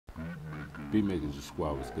BeatMaker is a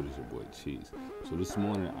squad as good as your boy Cheese. So this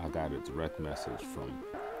morning I got a direct message from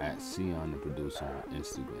 @Sion the producer on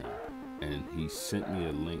Instagram, and he sent me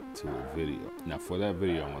a link to a video. Now for that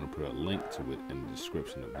video, I want to put a link to it in the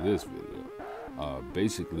description of this video.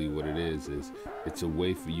 Basically what it is it's a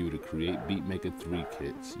way for you to create BeatMaker 3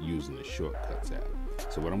 kits using the Shortcuts app.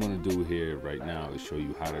 So what I'm going to do here right now is show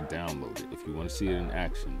you how to download it. If you want to see it in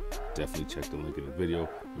action, definitely check the link in the video.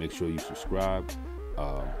 Make sure you subscribe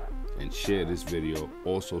and share this video.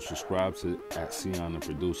 Also subscribe to @Sion the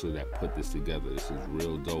producer that put this together. This is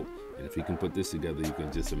real dope, and if he can put this together, you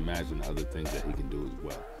can just imagine other things that he can do as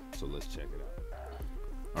well. So let's check it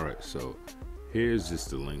out. Alright, so here's just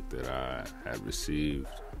the link that I had received,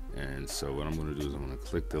 and so what I'm going to do is I'm going to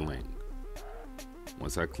click the link.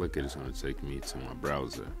 Once I click it, it's going to take me to my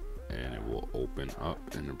browser, and it will open up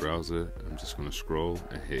in the browser. I'm just going to scroll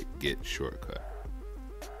and hit Get Shortcut.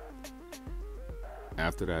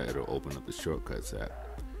 After that, it'll open up the Shortcuts app.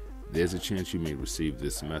 There's a chance you may receive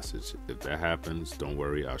this message. If that happens, don't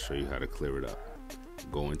worry, I'll show you how to clear it up.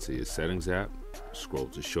 Go into your Settings app, scroll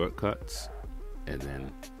to Shortcuts, and then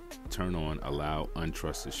turn on Allow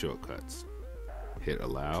Untrusted Shortcuts. Hit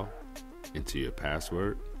Allow, enter your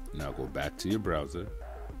password. Now go back to your browser,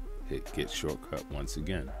 hit Get Shortcut once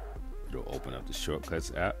again. It'll open up the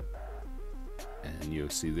Shortcuts app, and you'll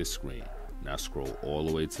see this screen. Now scroll all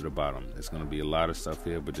the way to the bottom. There's going to be a lot of stuff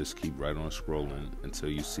here, but just keep right on scrolling until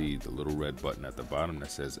you see the little red button at the bottom that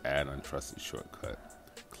says Add Untrusted Shortcut.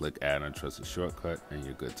 Click Add Untrusted Shortcut and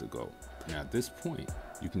you're good to go. Now at this point,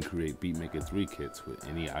 you can create BeatMaker 3 kits with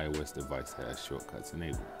any iOS device that has shortcuts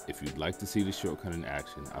enabled. If you'd like to see the shortcut in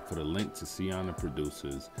action, I put a link to Sion the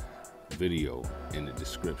producer's video in the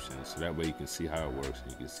description, so that way you can see how it works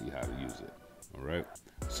and you can see how to use it. Alright,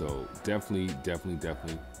 so definitely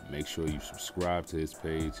make sure you subscribe to his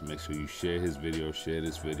page. Make sure you share his video, share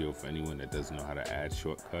this video for anyone that doesn't know how to add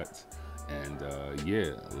shortcuts. And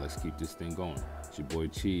yeah, let's keep this thing going. It's your boy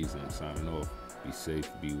Cheese, and I'm signing off. Be safe,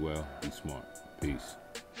 be well, be smart. Peace.